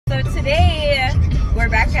So today we're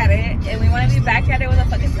back at it, and we want to be back at it with a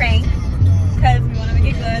fucking prank because we want to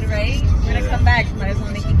make it good, right? We're gonna come back, might as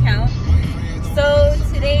well make it count. So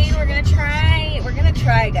today we're gonna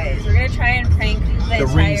try, guys. We're gonna try and prank the entire.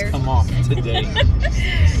 Rings come off today.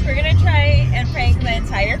 We're gonna try and prank the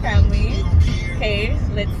entire family. Okay,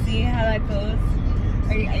 let's see how that goes.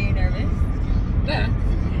 Are you nervous? Nah.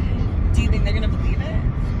 Do you think they're gonna believe it?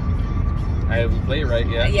 We play it right,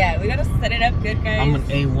 yeah. Yeah, we gotta set it up good, guys. I'm an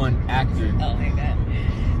A1 actor. Oh my god.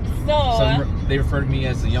 So they refer to me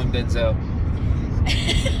as the young Denzel.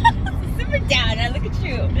 simmer down, now look at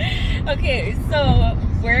you. Okay, so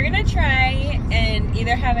we're gonna try and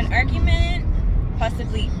either have an argument,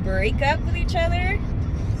 possibly break up with each other.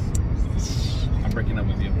 I'm breaking up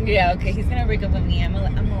with you. Yeah, okay, he's gonna break up with me. I'm gonna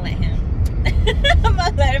let him. I'm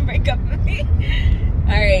gonna let him break up with me.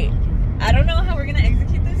 Alright. I don't know how we're gonna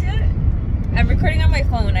execute this yet. I'm recording on my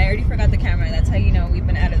phone. I already forgot the camera. That's how you know we've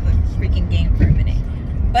been out of the freaking game for a minute.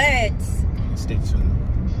 But stay tuned.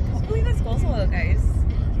 Hopefully this goes well, guys.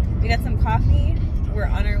 We got some coffee. We're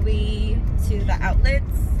on our way to the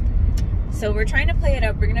outlets. So we're trying to play it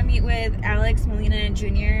up. We're gonna meet with Alex, Melina, and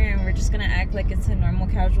Junior, and we're just gonna act like it's a normal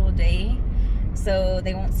casual day. So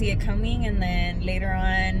they won't see it coming, and then later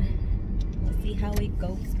on, we'll see how it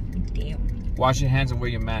goes. Damn. Wash your hands and wear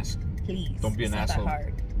your mask. Please. Don't be an asshole. That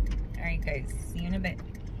hard. Alright guys, see you in a bit.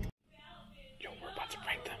 Yo, we're about to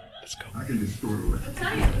prank them. Let's go. I can destroy it.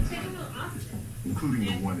 Including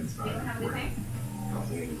the one inside the brain.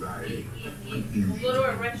 Causing anxiety, confusion. Go to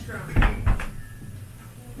a restaurant.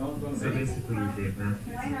 So basically, Dave, man.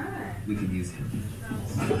 Why not? We could use him.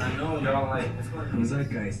 I know, y'all like. He's that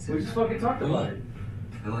guys. We just fucking talked about it.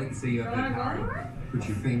 I like to say you have that power. Put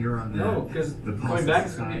your finger on the. No, because the going back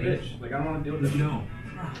is gonna be a bitch. Like I don't want to deal with it.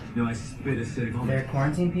 No, I spit acidic. They're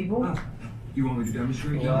quarantine people? You want me to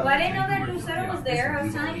demonstrate? Well, I didn't know that Lucero was there. I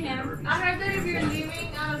was telling him. I heard that if you're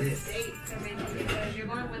leaving out of state, because you're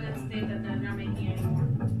going within the state, that they're not making it anymore.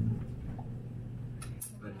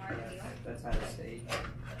 That's out of state.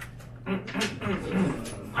 I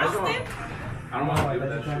don't want to deal with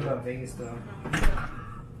that talking shit. about Vegas though.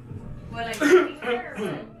 Well, like,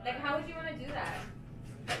 how would you want to do that?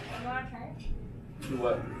 You want to try it? Do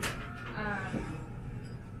what?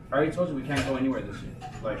 I already told you we can't go anywhere this year.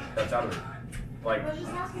 Like that's out of it. Like. I was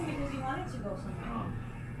just asking because you wanted to go somewhere.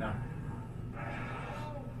 No.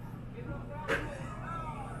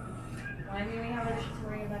 Well, I mean, we have other shit to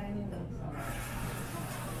worry about anyway.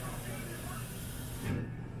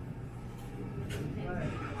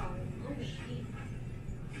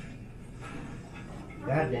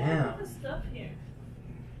 God damn. What's the stuff here?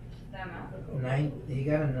 Night, he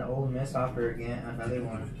got an old Miss offer again, another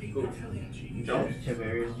one. Jones?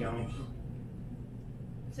 Tavares Jones.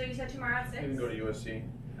 So you said tomorrow at 6? You can go to USC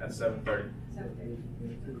at 7:30.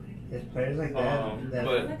 There's players like that that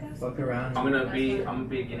but fuck around. I'm gonna be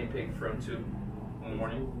a guinea pig for him too in the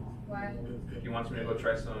morning. Why? He wants me to go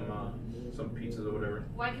try some pizzas or whatever.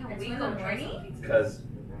 Why can't we go morning? Because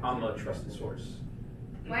I'm a trusted source.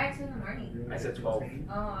 Why at 2 in the morning? I said 12.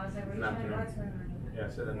 Oh, I was like, where are you trying to go at 2 in the morning? Yeah, I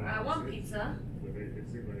said that. I want pizza.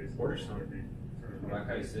 Order some. Like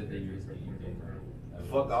how you said that you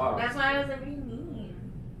Fuck off. That's why I was like, what do you mean?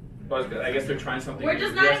 But I guess they're trying something. We're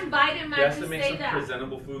just not invited, He man, has to to make say some that.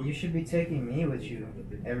 presentable food. You should be taking me with you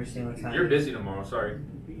every single time. You're busy tomorrow, sorry.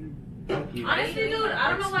 Honestly, dude,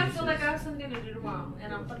 I don't know why I feel like I have something to do tomorrow,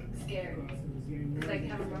 and I'm fucking scared. Because I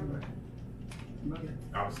can't remember.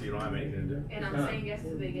 Obviously, you don't have anything to do. And I'm saying yes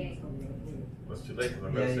to the game. Well, it's too late. My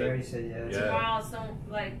Yeah, brother you said. already said yes. Yeah. Tomorrow,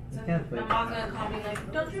 my can't play. mom's gonna call me like,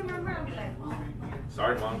 don't you remember? I'll be like, oh.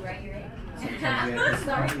 Sorry, mom. You're right, you're right. Sorry,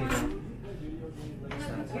 Sorry, Mom.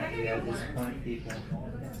 Sometimes you gotta disappoint people.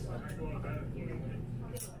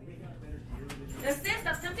 That's it,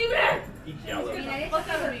 stop tempting me! Eat yellow. Fuck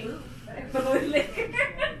out of me.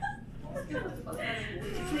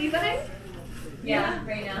 Levi? Yeah,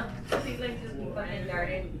 right now. She's like just fun and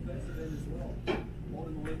darted.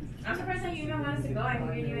 I'm surprised that you don't want us to go. I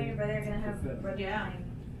figured you and your brother are gonna have brother time.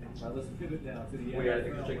 We gotta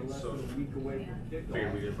take a chicken soda.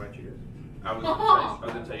 Figured we'd invite you guys. I was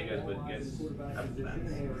gonna tell you guys, but you guys have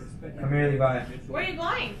plans. Come here, Levi. Where are you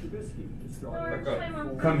going?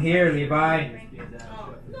 Come here, Levi.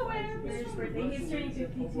 Oh, nowhere. It's his birthday. He's turning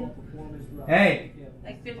 52. Hey.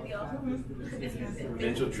 Like 50 also.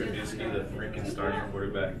 Mitchell Trubisky, the freaking starting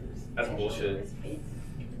quarterback. That's bullshit.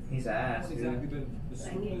 He's ass, dude.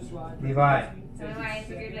 Levi. So I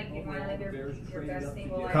figured like you want to live your best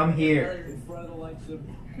stable life. Come here.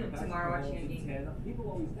 Tomorrow watching a game.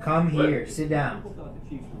 Come here. Sit down.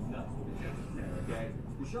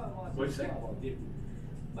 What'd you say?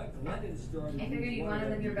 I figured you want to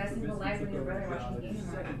live your best single life with your brother watching the game.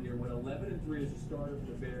 Second year, went 11-3 as a starter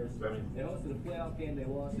for the Bears. They hosted a playoff game. They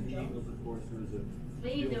lost to the Eagles, of course. There was a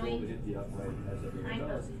What are you field goal doing? that hit the upright, as everyone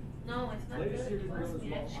knows. No, it's not Latest good. series Trust goes me,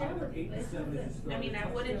 I'd well. share with you, but it's not 8-7 as a good. starter. I mean, I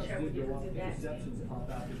wouldn't share with you Touchdowns did go up. with that. Interceptions pop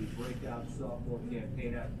after the breakout sophomore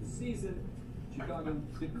campaign after the season. Chicago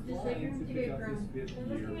declined to pick up his fifth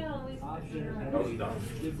year. Option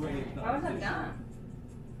did bring in How was that done?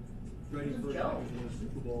 Ready for Joe. the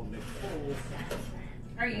Super Bowl and Nick Foles.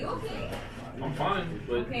 Are you okay? I'm fine,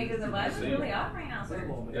 but Okay, because the vibe is really off right now, sir.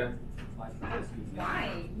 yeah.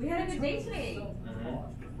 Why? We had a good day today.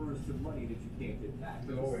 Refers to money that you can't get back.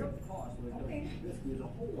 The cost when it comes Okay. to risky is a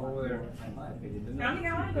whole lot more, in my opinion, than I don't think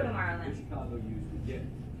I want to go tomorrow that then. Chicago used to get.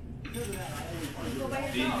 Because of that, I always Go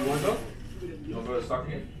by Do you yourself. want to go? You want to go to the soccer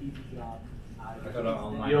game? keep the job out of I got it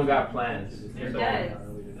online. You don't got plans. He So- does.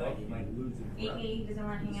 You might lose it. He doesn't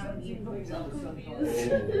want to hang out with you. I'm so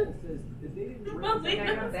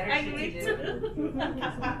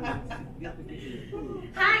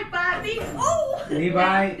Hi, Bobby. Oh!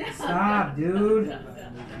 Levi, stop, dude.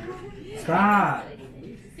 Stop.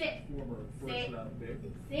 Sit. Sit.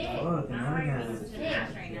 Sit. Oh, the money guy.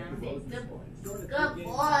 Right now. Good boy.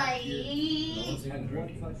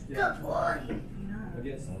 Good boy.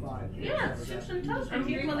 Against 5. Yeah, chips and toast. I'm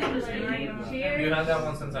here pulling the string. You had that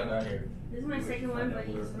one since I got here. This is my second one, but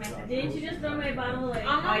you smacked it. Didn't you just throw my bottle like?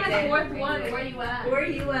 I'm on my fourth one. Where you at? Where are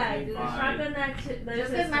you at? Dude, Fine. shotgun that shit.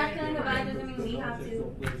 Just because Matt's killing the vibe doesn't mean we have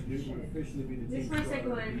to. This is my second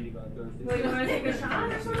one. Wait, you want to take a shot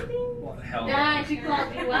or something? Hell no. Yeah, she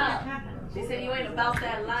called you out. She said you ain't about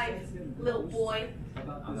that life, little boy. I'm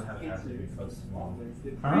gonna have acid reflux tomorrow.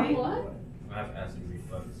 Huh? What? I'm gonna have acid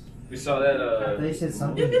reflux. We saw that. They said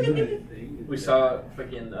something good. We saw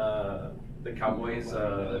freaking the Cowboys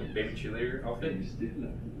baby cheerleader outfit.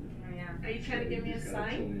 Are you trying to give me a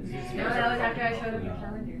sign? No, that was after I showed him your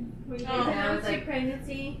calendar. When you Oh, announce like- your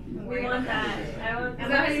pregnancy, we Worried want about that. I want Is to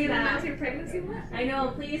that how see you announce that. your pregnancy? What? I know.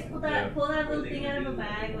 Please pull that little thing out of a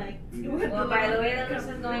bag, like. Well, by the way that this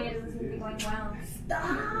is going, it doesn't seem to be going well.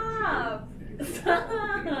 Stop!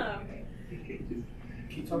 Stop!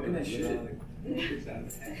 Keep talking that shit.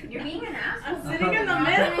 You're being an asshole. I'm sitting in the All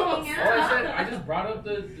middle. I said, I just brought up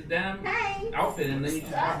the damn outfit, and then you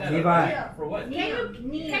just brought that Levi. up. For what? Knee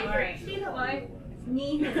him, alright. See the life?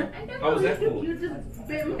 Knee him. How was that cool? You just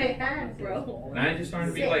bit my hand, bro. Now you're just starting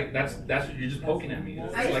to be like, that's what you're just poking at me.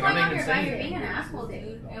 It's I just like want I'm out making your vibe. You're sense. being an asshole,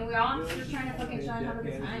 dude. And we're all just trying to fucking show and have a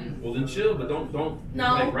good time. Well then chill, but don't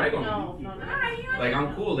No. like rag on No, me. no, no. Like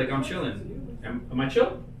I'm cool, like I'm chilling. Am I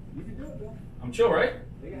chill? I'm chill, right?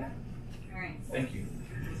 Alright. Thank you.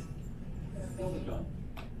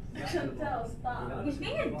 Chantal, stop. He's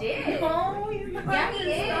being a dick. No, he's not. Yeah,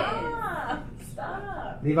 he is. Stop.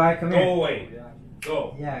 Stop. Levi, come Go here. away.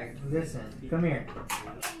 Go. Yeah, listen. Come here.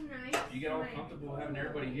 You get all comfortable having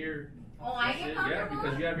everybody here. Oh, I get Yeah, comfortable?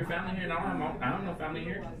 because you have your family here, and I don't have no family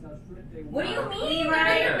here. What do you mean? Levi,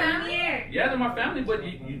 Right? your Your family family? here. Yeah, they're my family, but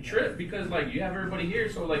you trip because like you have everybody here,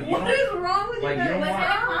 so like you What don't. is wrong with Like, you you don't guys? What want-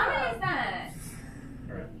 kind of comment is that?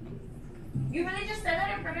 Alright. You really just said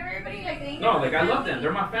that in front of everybody? Like, they No, like I love them.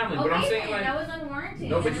 They're my family, but I'm Okay, saying then, that like was unwarranted.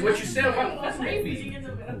 no, but And what you that's said about okay. the baby,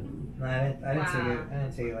 No, I didn't take it. I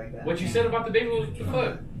didn't take it like that. what you said about the baby was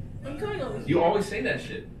fuck. I'm coming over. You always say that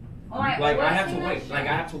shit. Oh, Like I always have say to that wait. shit. Like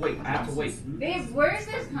I have to wait. I have to wait. Babe, where is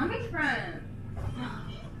this coming from?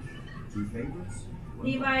 Two favorites?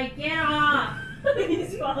 Levi, get off.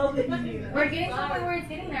 He's following you. We're getting somewhere where it's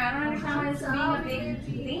getting there. I don't understand why this is being a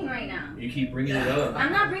big thing right now. You keep bringing it up.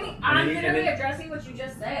 I'm not bringing. And I'm then you- literally and then- addressing what you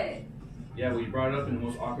just said. Yeah, well, you brought it up in the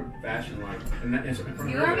most awkward fashion, like, and that, in front of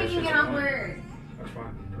You her, are that making shit's it annoying. awkward. That's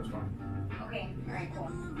fine. That's fine. Okay, alright,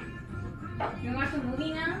 cool. You wanna watch a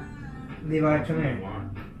movie now? Levi, come What do you here.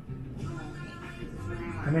 want?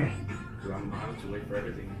 Come here. Because I have to wait for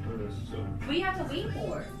everything for this, so What do you have to wait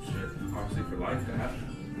for? shit. Obviously for life to happen.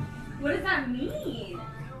 What does that mean?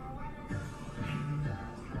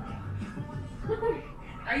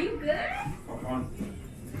 Are you good? Have fun.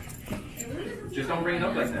 It really doesn't Just seem don't bring it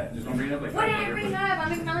up like like that. Just don't bring it up like What that. did I bring up?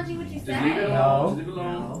 I'm acknowledging what you Just leave it said. alone. No. Just leave it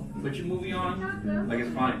alone. Put your movie on. Like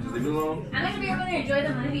it's fine. Just leave it alone. I'm not gonna be able to enjoy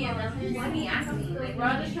the movie unless you want me acting. Like, we're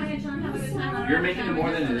all just trying to chill and have a good time. I don't You're making it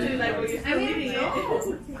more than understand it what is. you're saying. I mean,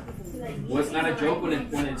 no. Well, it's not a joke when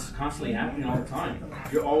it's constantly happening all the time.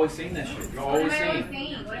 You're always saying that shit. You're What am always I always saying.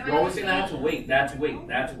 saying? What am I You're always saying I have to saying? wait. That's wait.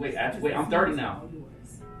 That's wait. That's wait. I'm 30 now.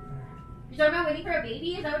 You're talking about waiting for a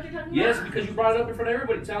baby? Is that what you're talking Yes, about? because you brought it up in front of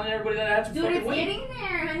everybody, telling everybody that I have to Dude, fucking it's wait. getting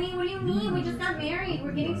there, honey. What do you mean? We just got married.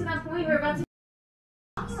 We're getting to that point. We're about to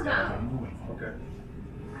talk about. Okay.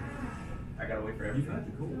 I gotta wait for everything.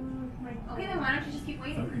 Okay, then why don't you just keep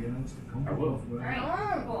waiting? I will.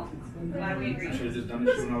 Alright, cool. Glad we I agree. should have just done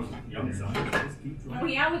this shit when I was young. Oh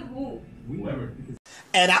yeah, with who? Whoever.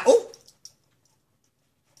 And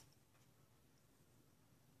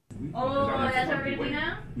Oh, that's what we're gonna do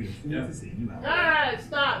now? Yeah. Alright,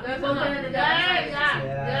 stop. There's one other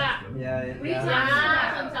yeah.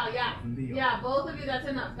 Chantal, yeah, both of you, that's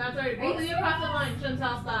enough. That's alright. Both of you cross the line,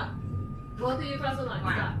 Chantal, stop. Both of you cross the line,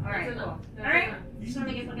 stop. Alright, That's enough. cool. Alright. Just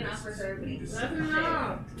wanna make it fucking awkward for everybody. That's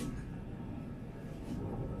enough.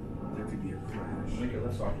 Make it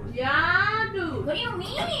less awkward. Yeah, dude. What do you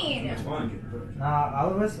mean? That's fine. Nah,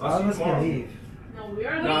 all of us can leave. No, we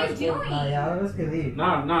are What are you doing? Nah, yeah, all of us can leave.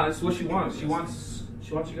 Nah, that's what she wants. She wants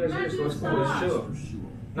you guys here, so it's cool. Let's chill.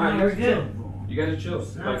 Nah, you guys chill. You guys are chill.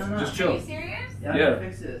 Like, just Are chill. you serious?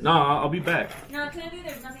 Yeah. No, I'll be back. No, clearly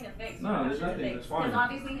there's nothing to fix. No, there's nothing. It's fine. Because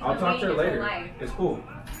obviously he's I'll been talk to her waiting his later. whole life. It's cool.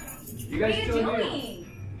 You What guys are you chill here. doing?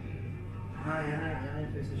 Nah, yeah,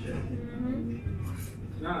 fix the shit.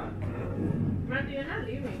 Nah. Randy, you're not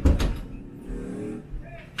leaving.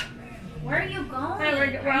 Where are you going? Hey,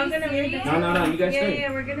 we're all gonna leave. No, you guys stay.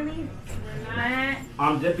 Yeah, we're gonna leave.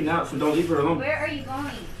 I'm dipping out, so don't leave her alone. Where are you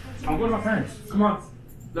going? I'm going to my parents. Come on.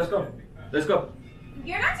 Let's go. Let's go.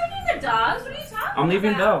 You're not taking the dogs? What are you talking about? I'm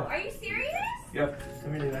leaving Belle. Are you serious? Yep.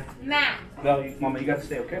 Come here, Levi. Matt, Belle, Mama, you got to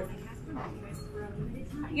stay, okay?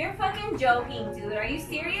 you're fucking joking, dude. Are you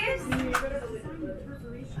serious?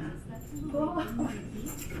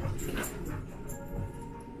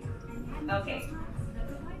 Okay.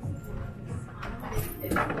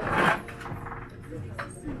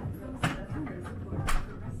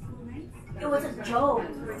 It was a joke.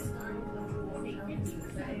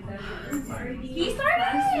 He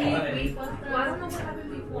started it. Well, I don't know what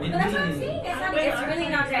happened before. But that's what I'm saying. It's really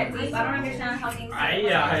not that deep. I don't understand how things.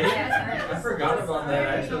 I forgot about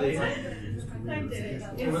that actually.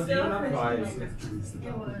 It's still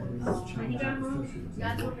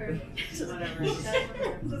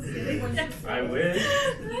I wish.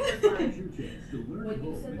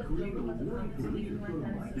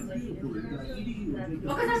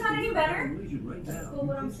 Because that's not any better. But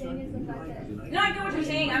what I'm saying is the fact that No, I get what you're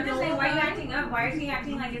saying. I'm just saying, why are you acting up? Why is he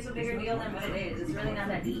acting like it's a bigger deal than what it is? It's really not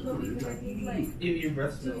that deep. Your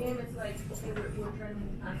breast to him it's like, okay, we're trying to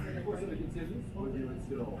answer the question. Oh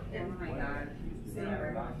my god.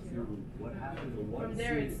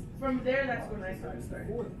 From there, that's when I started.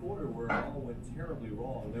 Fourth quarter where it all went terribly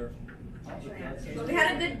wrong. They're We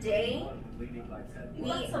had a good day.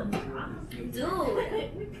 Dude.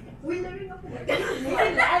 We're living up I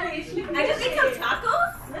just ate some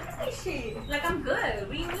tacos? Look at this shit. Like, I'm good.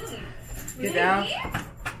 What do you mean? Get down. Yeah,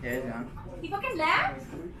 it's down. He fucking left?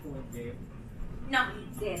 No,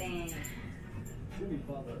 he didn't.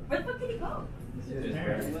 Where the fuck did he go?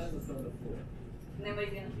 And then what are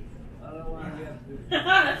you gonna do? I don't want to get this.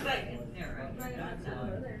 That's like, never mind.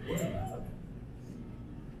 Well, then,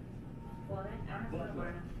 I don't have to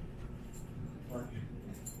water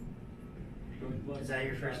now. Is that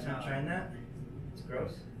your first time trying that? It's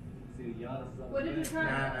gross. What did you try?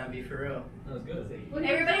 Nah, be for real. That was good.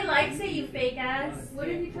 Everybody likes it, you fake ass. What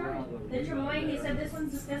did you try? The chamoy, he said this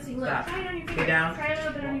one's disgusting. Look, Stop. try it on your Get finger. down. Try it a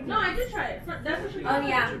little bit on your No, I did try it. That's what she Oh,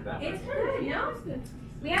 yeah. It's good, you know? It's good.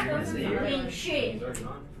 We have those. Eating shit.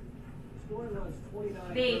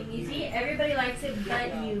 Babe, you see, everybody likes it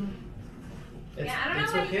but you. Yeah, I don't know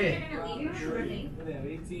It's how okay. you're gonna leave. Sure thing. They have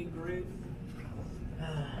 18 grades.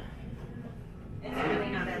 It's really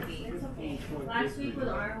not that deep. It's okay. Last week with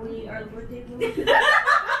our birthday boom. The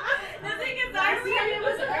thing is, last week it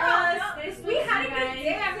was This we week, had a you good guys.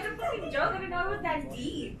 day. I'm gonna fucking joke. I didn't know it was that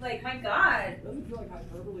deep. Like, my god. Doesn't feel like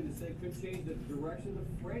hyperbole to say could change the direction of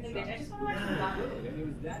the Hey, franchise. bitch, I just wanna watch the vlog. Really, I mean, it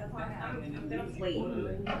was that bad, and I'm it gonna was play.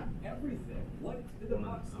 everything. What did the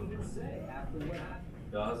Bucks even say after what happened?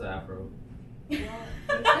 That was an afro.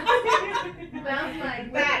 Bounce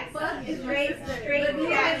like, Facts. fuck is Straight yeah,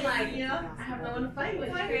 facts. like, you know, I have no one to fight with.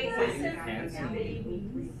 Straight facts.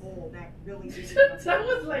 That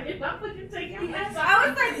was like, if I'm fucking taking my I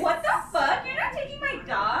was like, what the fuck? You're not taking my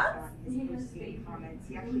dog?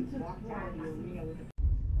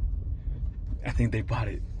 I think they bought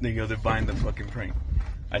it. They're buying the fucking prank.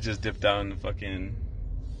 I just dipped down the fucking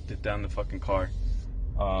car.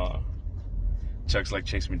 Chuck's like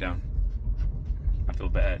chased me down. I feel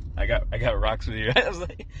bad. I got rocks with you. I was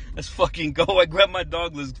like, let's fucking go. I grabbed my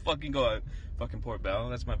dog. Let's fucking go. Fucking poor Belle.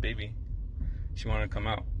 That's my baby. She wanted to come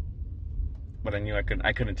out, but I knew I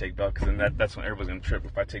couldn't take Belle because then that's when everybody's gonna trip.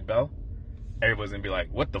 If I take Belle, everybody's gonna be like,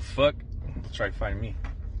 what the fuck? They'll try to find me.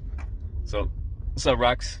 So, what's up,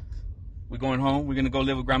 rocks? We going home. We're gonna go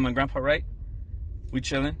live with grandma and grandpa, right? We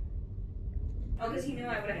chilling. Oh, because he knew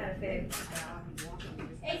I would have had a fit.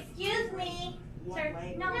 Excuse me. Sir,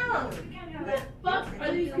 no. You can't have that. Fuck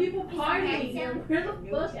are these people partying? Where the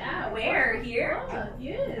fuck at? Where? Here?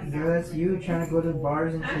 Yes. Dude, that's you trying to go to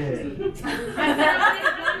bars and shit. I said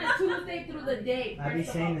I'm going to Tuesday through the day. I be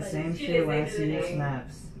saying the same shit when I see your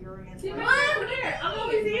snaps. See, I'm here. I'm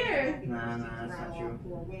always here. Nah, that's not true.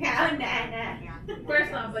 Oh, nah.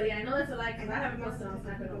 First off, buddy, I know that's a lie because I haven't posted on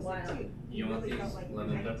Snap in a while. You want these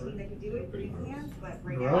lemon pepper? Pretty gross.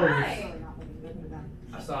 Gross.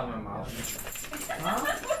 I saw it in my mouth. Huh?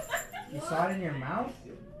 You saw it in your mouth?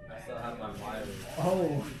 I still have my wire.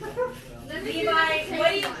 Oh. Levi, what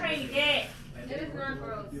are you trying to get? It is not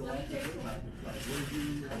gross. Let me take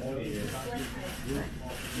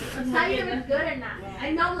I'm telling you if it's good or not.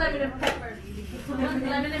 I know lemon and pepper.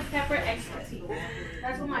 Lemon and pepper ecstasy.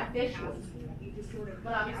 That's what my fish was.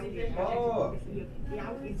 But obviously fish. Oh.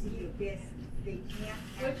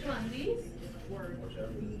 Which one? These?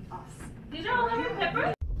 These are all lemon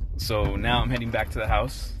pepper? So now I'm heading back to the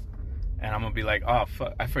house, and I'm gonna be like, oh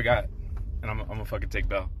fuck, I forgot, and I'm gonna fucking take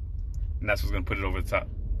Belle, and that's what's gonna put it over the top.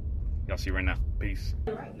 Y'all see right now. Peace.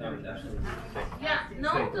 Yeah,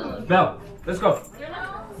 no, dude. Belle, let's go.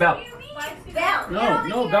 Belle. Belle.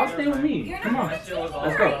 No, Belle, stay with me. Come on. Let's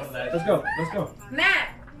go. Matt.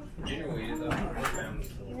 Junior weed is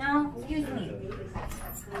No, excuse me.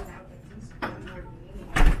 I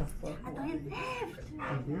thought you left. I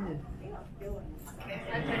did.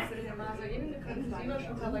 I texted him and I was like, you need to come because you know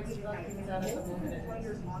Chantal likes to lock things out at the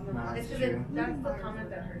moment. Nah, It's that's just true. that's the comment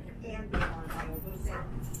that hurt him.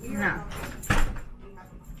 No.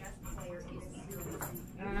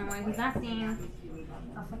 I don't know why he's acting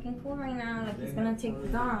a fucking fool right now. Like he's gonna take the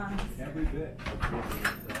dog. Every bit.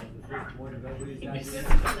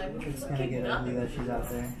 It's gonna get ugly that she's out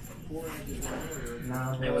there.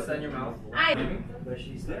 Nah, Hey, what's that in your mouth? but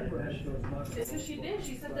she started that shit. It's what she did.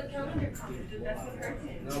 She said the calendar comment, dude. That's what hurt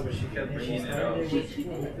him. No, but she kept bringing it up. She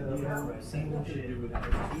did. Single shit.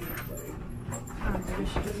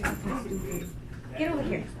 Get over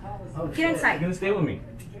here. Oh, Get inside. You're gonna stay with me.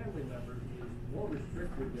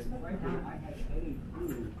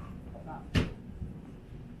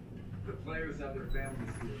 The players have their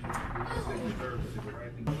families here.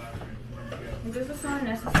 This is so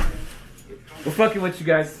unnecessary. We're fucking with you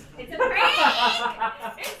guys. It's a prank!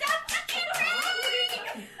 It's a fucking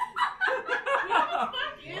prank!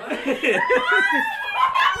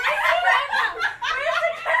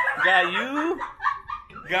 Got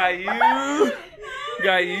you. How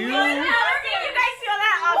did you guys feel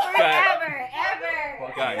that awkward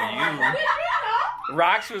ever? Got you.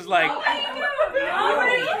 Rox was like,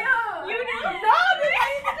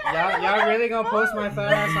 Y'all really gonna post my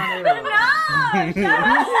fat ass on there? No! I knew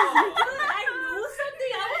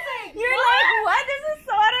something. I was like, you're like, what? This is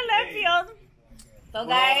so out of left field. So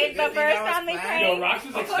guys, the first time they prank. yo, Rox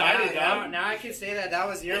was excited, dog. Now I can say that that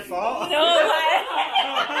was your fault. No, what?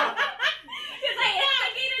 He's like, yeah,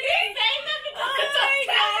 he didn't say nothing.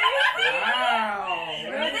 Wow.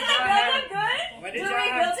 Did they build it good? What Dude, did we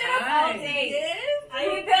y'all built have it up all time? day.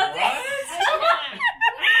 We built it.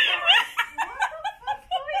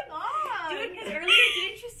 Dude, because earlier,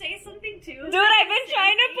 didn't you say something too? Dude, I've been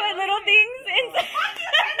trying to put little things inside.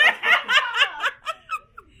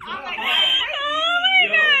 Oh my god.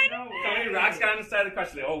 Rox got on the side of the car.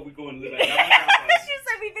 She's like, oh, we going to live at that. She's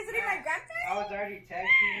like, we visiting my grandparents? I was already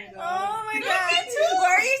texting you. Oh my god.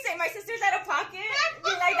 What are you saying? My sister's out of pocket?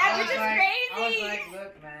 You're like, that bitch is crazy. I was like,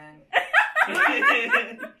 look, man.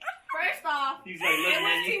 First off, He's like, look,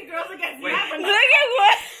 man. Team Girls Against Wait. Maverick. Look at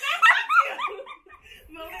what?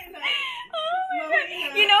 Melina. Oh my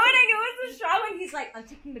god. You know what I knew was the straw when he's like, I'm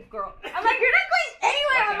taking the girl. I'm like, you're not going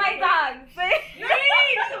anywhere with my dog.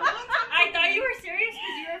 I thought you were serious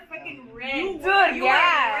because you were fucking red. Dude,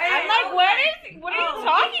 yeah. I'm like, what are you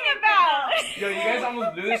talking about? Yo, you guys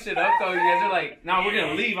almost blew this shit up, though. You guys are like, nah, we're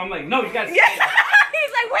gonna leave. I'm like, no, you guys stay.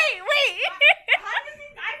 He's like, wait.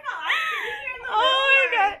 Oh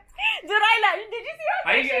my god. Dude, did you see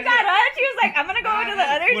how you she guys got up? She was like, I'm gonna go to the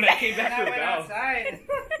other When I side. came back to the house. outside.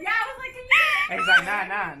 Yeah, I was like, can you? He's like,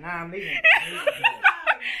 nah, I'm leaving.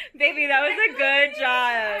 Baby, that was a good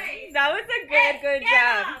job. That was a good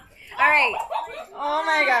job. Alright. Oh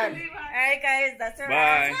my god. Alright guys, that's our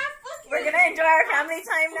Bye. We're gonna enjoy our family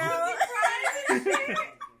time now.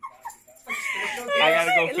 I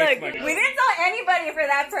gotta go fix Look, my we didn't tell anybody for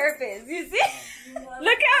that purpose. You see?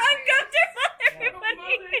 Look how uncomfortable everybody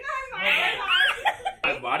is.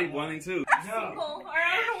 My body boiling too. No.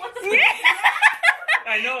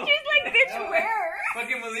 I know. She's like, bitch, where?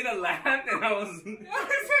 Fucking Melina laughed and I was. Oh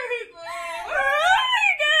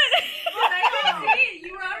my god.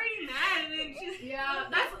 You were already mad and then she's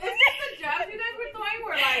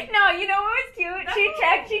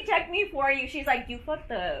She checked me for you. She's like, you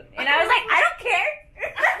fucked up. And I was like, I don't care.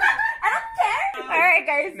 I don't care. Alright,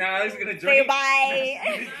 guys. Now Alex is gonna drink. Say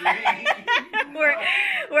bye.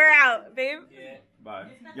 We're out, babe. Bye.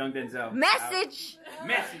 Young Denzel. Message.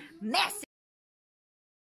 Message.